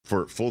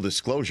for full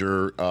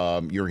disclosure,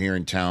 you're here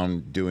in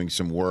town doing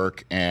some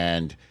work,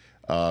 and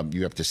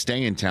you have to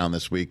stay in town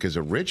this week because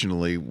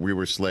originally we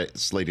were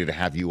slated to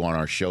have you on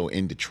our show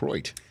in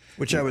Detroit.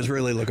 Which I was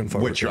really looking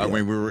forward to. I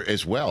mean, we were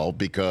as well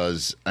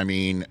because, I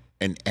mean,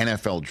 an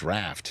NFL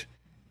draft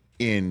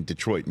in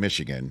Detroit,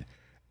 Michigan,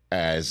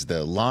 as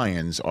the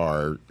Lions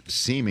are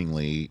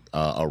seemingly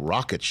a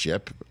rocket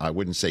ship. I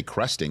wouldn't say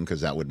cresting because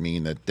that would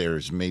mean that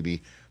there's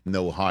maybe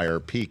no higher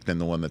peak than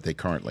the one that they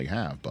currently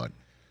have. But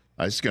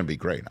it's going to be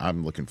great.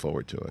 I'm looking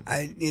forward to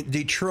it.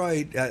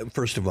 Detroit,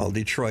 first of all,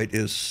 Detroit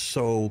is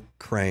so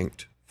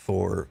cranked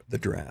for the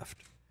draft.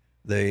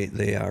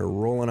 They are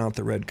rolling out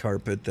the red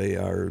carpet. They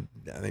are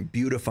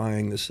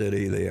beautifying the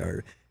city.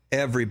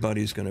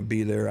 Everybody's going to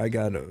be there. I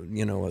got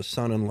a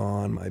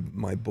son-in-law, and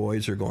my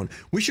boys are going,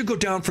 we should go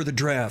down for the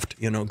draft,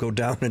 go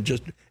down and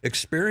just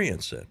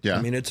experience it. Yeah.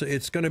 I mean,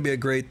 it's going to be a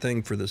great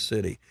thing for the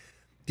city.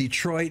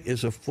 Detroit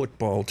is a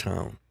football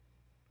town.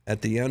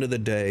 At the end of the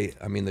day,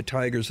 I mean, the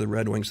Tigers, the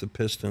Red Wings, the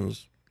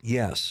Pistons,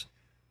 yes.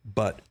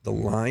 But the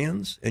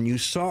Lions, and you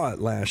saw it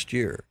last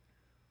year,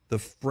 the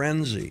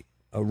frenzy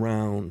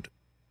around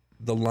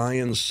the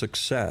Lions'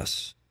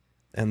 success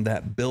and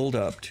that build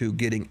up to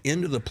getting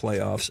into the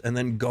playoffs and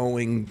then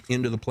going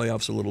into the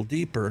playoffs a little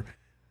deeper.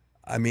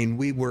 I mean,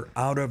 we were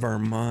out of our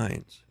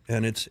minds.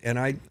 And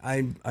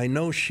I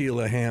know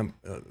Sheila Hamp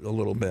a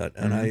little bit,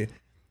 and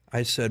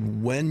I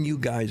said, when you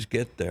guys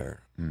get there,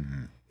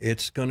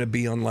 it's going to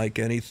be unlike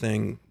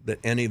anything that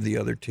any of the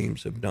other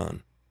teams have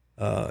done.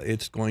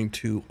 It's going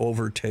to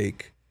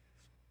overtake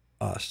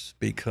us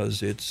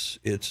because it's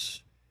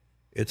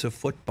a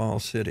football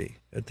city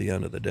at the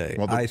end of the day,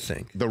 well, I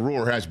think. The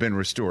roar has been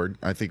restored.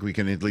 I think we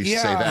can at least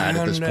say that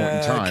at this point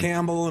in time.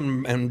 Campbell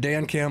and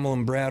Dan Campbell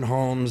and Brad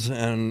Holmes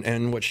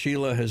and what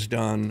Sheila has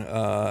done,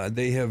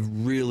 they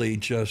have really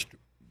just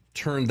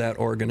turned that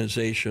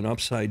organization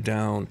upside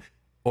down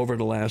over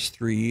the last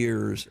 3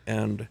 years.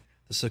 And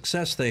the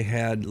success they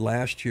had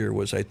last year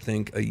was, I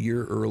think, a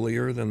year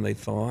earlier than they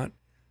thought.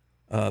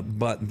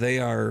 But they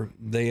are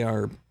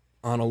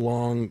on a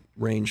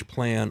long-range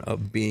plan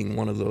of being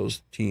one of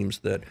those teams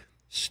that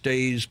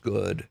stays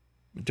good,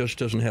 just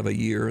doesn't have a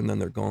year and then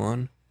they're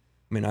gone.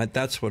 I mean,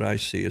 that's what I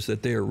see, is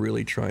that they are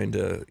really trying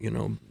to,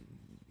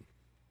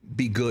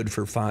 be good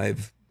for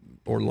 5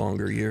 or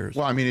longer years.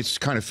 Well, I mean, it's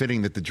kind of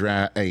fitting that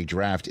a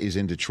draft is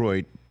in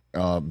Detroit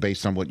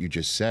based on what you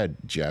just said,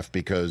 Jeff,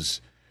 because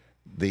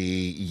the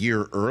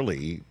year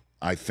early,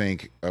 I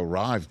think,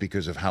 arrived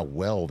because of how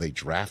well they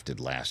drafted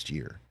last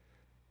year.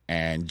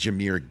 And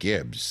Jahmyr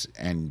Gibbs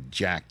and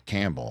Jack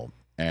Campbell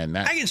and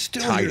that I can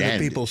still hear the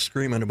people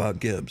screaming about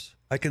Gibbs.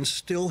 I can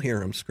still hear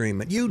them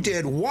screaming, "You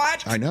did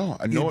what?" I know.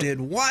 You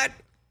did what?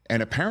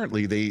 And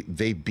apparently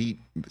they beat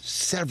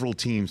several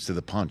teams to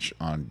the punch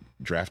on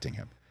drafting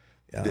him.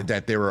 Yeah.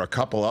 That there were a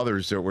couple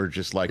others that were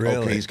just like, really?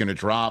 Okay, he's going to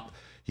drop.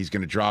 He's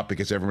going to drop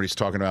because everybody's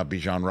talking about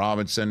Bijan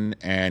Robinson,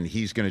 and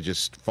he's going to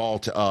just fall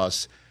to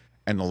us.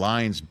 And the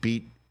Lions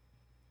beat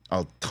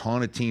a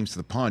ton of teams to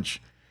the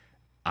punch.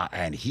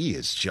 And he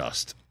is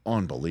just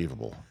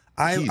unbelievable.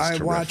 I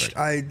watched.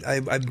 I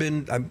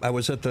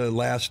was at the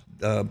last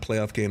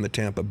playoff game, the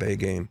Tampa Bay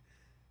game,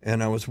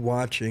 and I was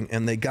watching.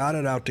 And they got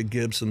it out to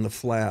Gibbs in the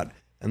flat,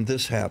 and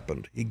this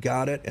happened. He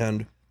got it,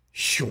 and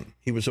shoom,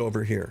 he was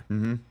over here.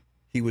 Mm-hmm.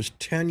 He was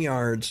 10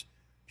 yards.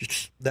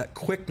 Just that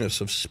quickness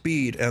of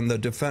speed, and the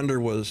defender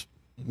was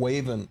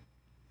waving.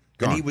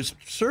 Gone. And he was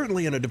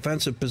certainly in a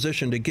defensive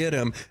position to get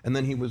him, and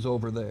then he was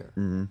over there.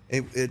 Mm-hmm.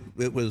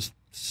 It was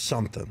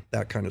something,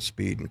 that kind of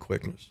speed and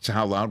quickness. So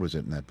how loud was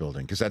it in that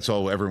building? Because that's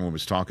all everyone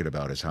was talking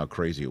about, is how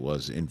crazy it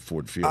was in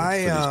Ford Field for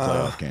these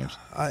playoff games.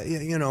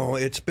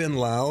 It's been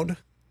loud,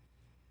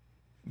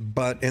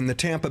 but in the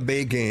Tampa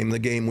Bay game, the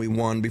game we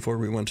won before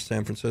we went to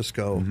San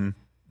Francisco,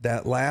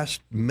 that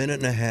last minute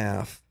and a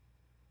half,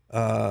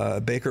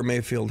 Baker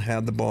Mayfield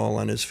had the ball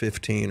on his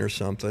 15 or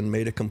something,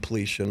 made a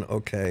completion,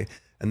 okay,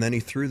 and then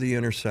he threw the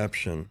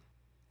interception.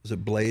 Was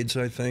it Blades,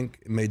 I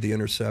think? Made the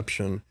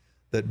interception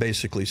that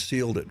basically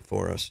sealed it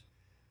for us.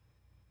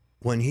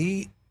 When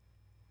he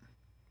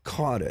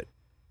caught it,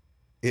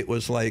 it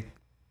was like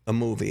a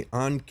movie.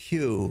 On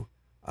cue,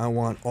 I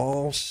want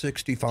all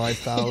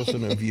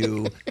 65,000 of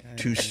you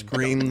to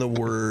scream the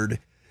word,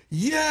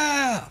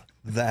 yeah,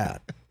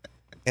 that.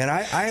 And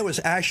I was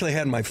actually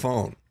had my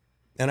phone,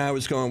 and I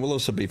was going, well,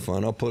 this will be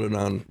fun. I'll put it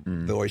on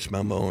voice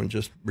memo and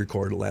just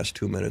record the last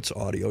 2 minutes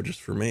audio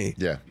just for me.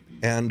 Yeah.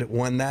 And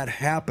when that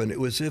happened, it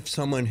was as if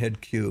someone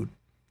had cued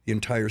the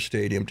entire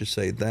stadium to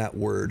say that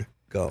word,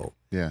 go.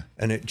 Yeah.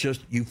 And it just,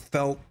 you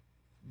felt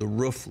the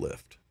roof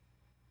lift.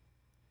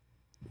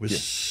 It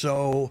was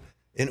so,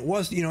 and it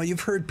was, you've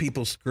heard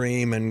people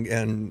scream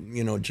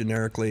and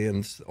generically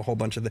and a whole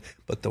bunch of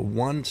but the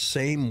one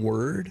same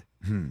word,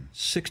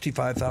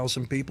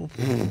 65,000 people,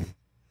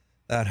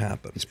 That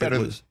happened. It's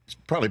better. It's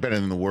probably better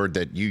than the word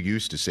that you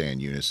used to say in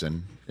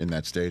unison in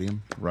that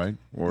stadium, right?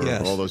 Or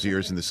yes. all those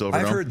years in the Silverdome.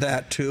 I've heard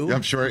that too.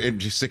 I'm sure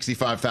it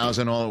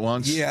 65,000 all at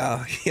once.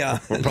 Yeah.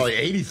 Or probably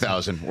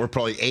 80,000. Or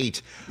probably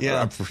 8.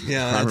 Yeah.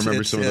 I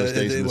remember some of those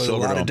days in the Silverdome. It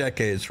was a lot of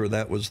decades where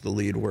that was the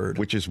lead word.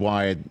 Which is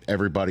why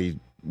everybody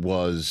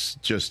was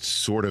just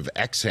sort of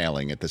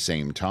exhaling at the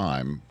same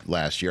time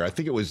last year. I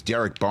think it was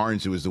Derek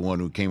Barnes who was the one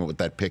who came up with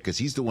that pick, because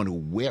he's the one who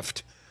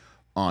whiffed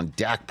on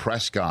Dak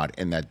Prescott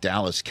in that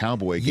Dallas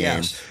Cowboy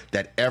game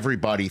that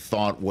everybody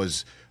thought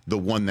was the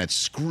one that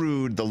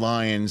screwed the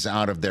Lions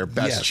out of their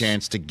best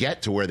chance to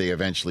get to where they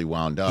eventually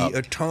wound up. He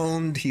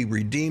atoned. He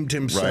redeemed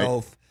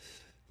himself.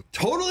 Right.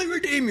 Totally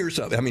redeem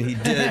yourself. I mean, he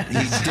did.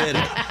 He did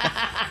it.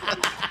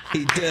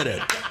 He did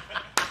it.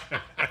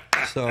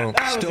 So,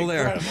 still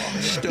there.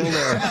 Still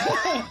there.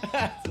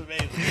 That's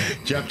amazing.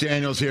 Jeff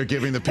Daniels here,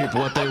 giving the people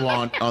what they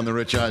want on The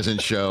Rich Eisen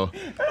Show.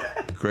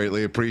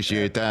 Greatly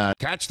appreciate that.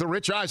 Catch The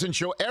Rich Eisen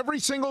Show every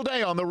single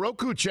day on the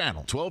Roku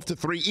channel, 12 to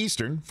 3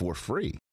 Eastern, for free.